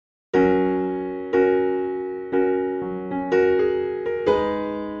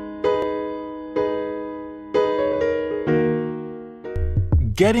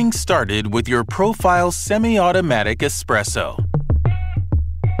Getting started with your profile semi-automatic espresso.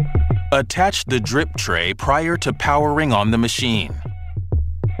 Attach the drip tray prior to powering on the machine.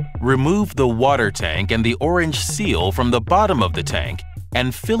 Remove the water tank and the orange seal from the bottom of the tank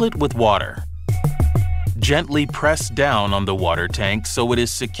and fill it with water. Gently press down on the water tank so it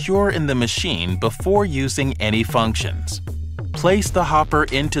is secure in the machine before using any functions. Place the hopper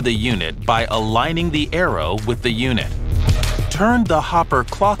into the unit by aligning the arrow with the unit. Turn the hopper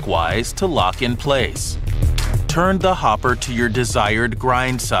clockwise to lock in place. Turn the hopper to your desired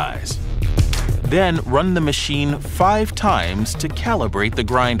grind size. Then run the machine 5 times to calibrate the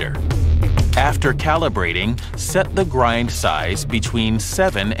grinder. After calibrating, set the grind size between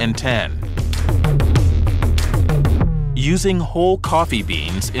 7 and 10. Using whole coffee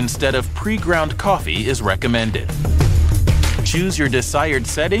beans instead of pre-ground coffee is recommended. Choose your desired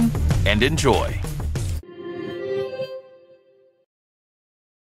setting and enjoy.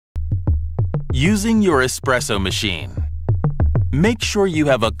 Using your espresso machine. Make sure you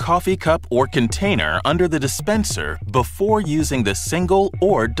have a coffee cup or container under the dispenser before using the single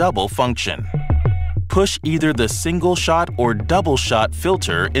or double function. Push either the single shot or double shot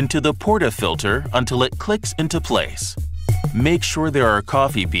filter into the portafilter until it clicks into place. Make sure there are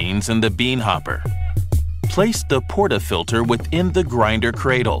coffee beans in the bean hopper. Place the portafilter within the grinder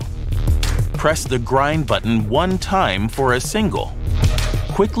cradle. Press the grind button 1 time for a single.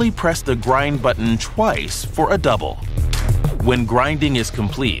 Quickly press the grind button twice for a double. When grinding is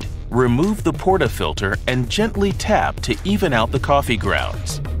complete, remove the portafilter and gently tap to even out the coffee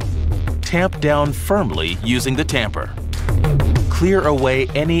grounds. Tamp down firmly using the tamper. Clear away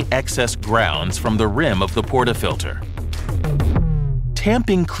any excess grounds from the rim of the portafilter.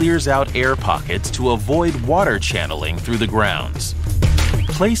 Tamping clears out air pockets to avoid water channeling through the grounds.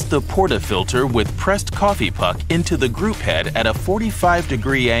 Place the portafilter with pressed coffee puck into the group head at a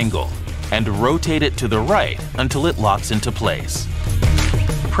 45-degree angle and rotate it to the right until it locks into place.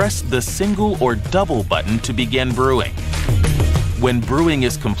 Press the single or double button to begin brewing. When brewing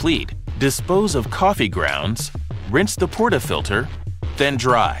is complete, dispose of coffee grounds, rinse the portafilter, then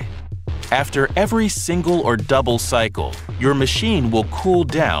dry. After every single or double cycle, your machine will cool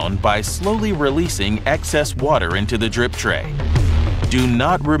down by slowly releasing excess water into the drip tray. Do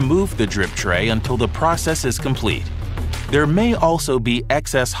not remove the drip tray until the process is complete. There may also be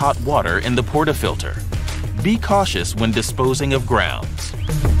excess hot water in the portafilter. Be cautious when disposing of grounds.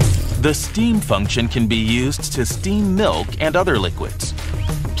 The steam function can be used to steam milk and other liquids.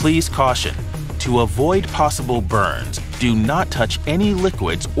 Please caution, to avoid possible burns, do not touch any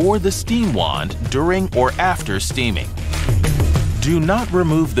liquids or the steam wand during or after steaming. Do not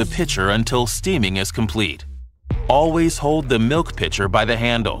remove the pitcher until steaming is complete. Always hold the milk pitcher by the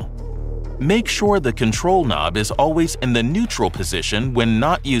handle. Make sure the control knob is always in the neutral position when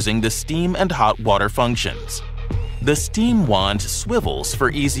not using the steam and hot water functions. The steam wand swivels for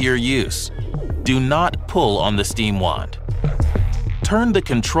easier use. Do not pull on the steam wand. Turn the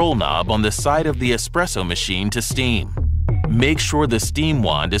control knob on the side of the espresso machine to steam. Make sure the steam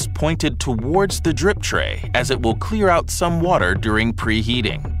wand is pointed towards the drip tray as it will clear out some water during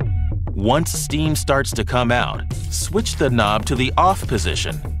preheating. Once steam starts to come out, switch the knob to the off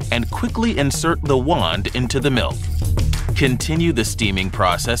position and quickly insert the wand into the milk. Continue the steaming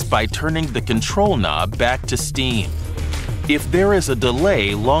process by turning the control knob back to steam. If there is a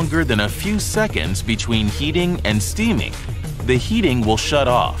delay longer than a few seconds between heating and steaming, the heating will shut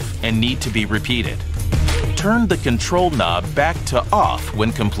off and need to be repeated. Turn the control knob back to off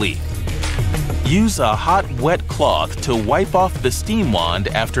when complete. Use a hot, wet cloth to wipe off the steam wand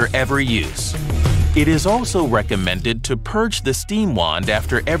after every use. It is also recommended to purge the steam wand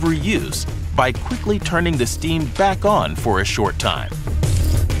after every use by quickly turning the steam back on for a short time.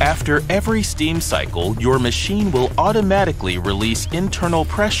 After every steam cycle, your machine will automatically release internal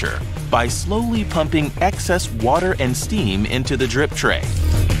pressure by slowly pumping excess water and steam into the drip tray.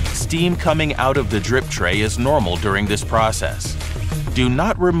 Steam coming out of the drip tray is normal during this process. Do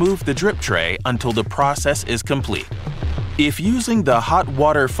not remove the drip tray until the process is complete. If using the hot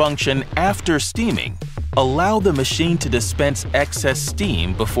water function after steaming, allow the machine to dispense excess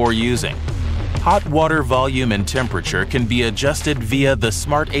steam before using. Hot water volume and temperature can be adjusted via the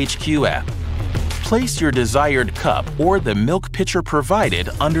Smart HQ app. Place your desired cup or the milk pitcher provided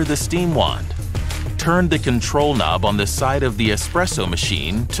under the steam wand. Turn the control knob on the side of the espresso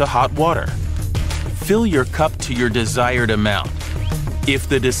machine to hot water. Fill your cup to your desired amount. If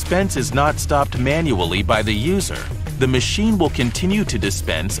the dispense is not stopped manually by the user, the machine will continue to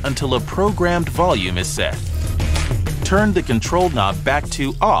dispense until a programmed volume is set. Turn the control knob back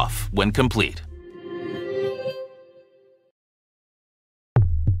to off when complete.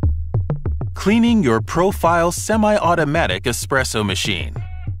 Cleaning your profile semi-automatic espresso machine.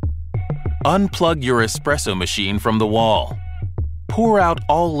 Unplug your espresso machine from the wall. Pour out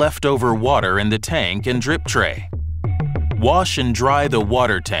all leftover water in the tank and drip tray. Wash and dry the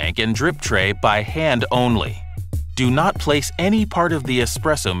water tank and drip tray by hand only. Do not place any part of the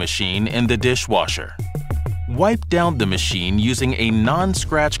espresso machine in the dishwasher. Wipe down the machine using a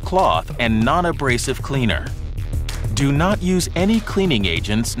non-scratch cloth and non-abrasive cleaner. Do not use any cleaning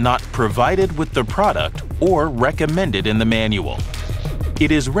agents not provided with the product or recommended in the manual.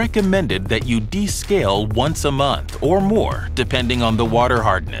 It is recommended that you descale once a month or more depending on the water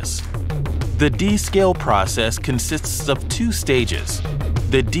hardness. The descale process consists of 2 stages.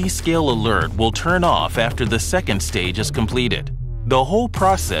 The descale alert will turn off after the second stage is completed. The whole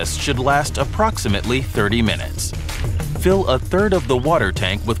process should last approximately 30 minutes. Fill a third of the water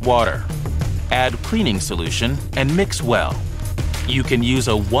tank with water. Add cleaning solution and mix well. You can use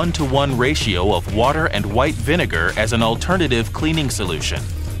a 1-to-1 ratio of water and white vinegar as an alternative cleaning solution.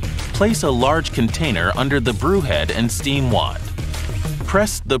 Place a large container under the brew head and steam wand.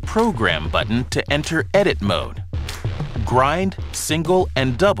 Press the Program button to enter edit mode. Grind, single,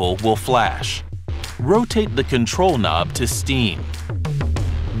 and double will flash. Rotate the control knob to steam.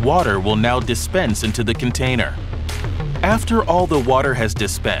 Water will now dispense into the container. After all the water has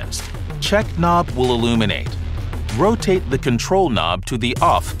dispensed, check knob will illuminate. Rotate the control knob to the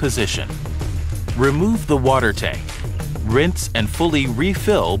off position. Remove the water tank. Rinse and fully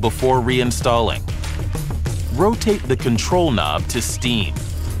refill before reinstalling. Rotate the control knob to steam.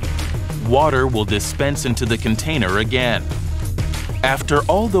 Water will dispense into the container again. After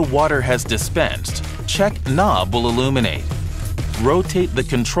all the water has dispensed, check knob will illuminate. Rotate the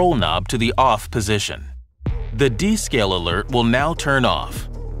control knob to the off position. The descale alert will now turn off.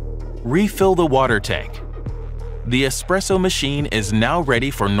 Refill the water tank. The espresso machine is now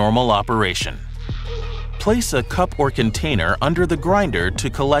ready for normal operation. Place a cup or container under the grinder to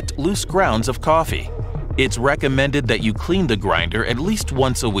collect loose grounds of coffee. It's recommended that you clean the grinder at least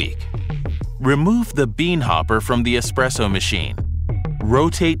once a week. Remove the bean hopper from the espresso machine.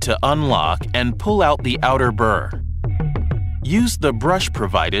 Rotate to unlock and pull out the outer burr. Use the brush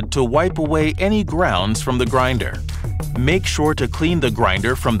provided to wipe away any grounds from the grinder. Make sure to clean the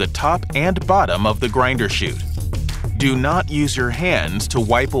grinder from the top and bottom of the grinder chute. Do not use your hands to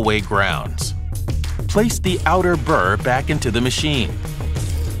wipe away grounds. Place the outer burr back into the machine.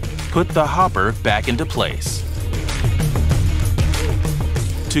 Put the hopper back into place.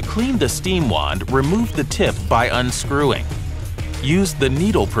 To clean the steam wand, remove the tip by unscrewing. Use the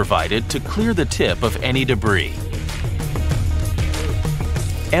needle provided to clear the tip of any debris.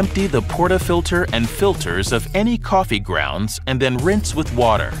 Empty the portafilter and filters of any coffee grounds and then rinse with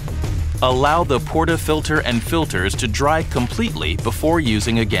water. Allow the portafilter and filters to dry completely before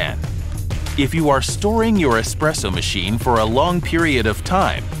using again. If you are storing your espresso machine for a long period of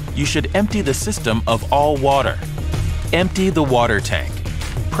time, you should empty the system of all water. Empty the water tank.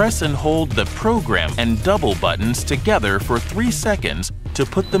 Press and hold the Program and double buttons together for 3 seconds to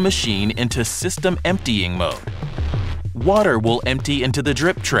put the machine into system emptying mode. Water will empty into the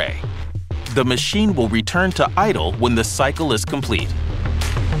drip tray. The machine will return to idle when the cycle is complete.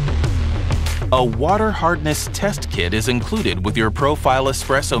 A water hardness test kit is included with your profile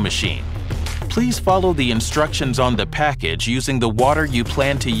espresso machine. Please follow the instructions on the package using the water you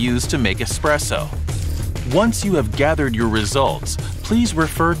plan to use to make espresso. Once you have gathered your results, please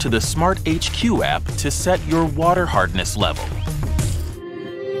refer to the Smart HQ app to set your water hardness level.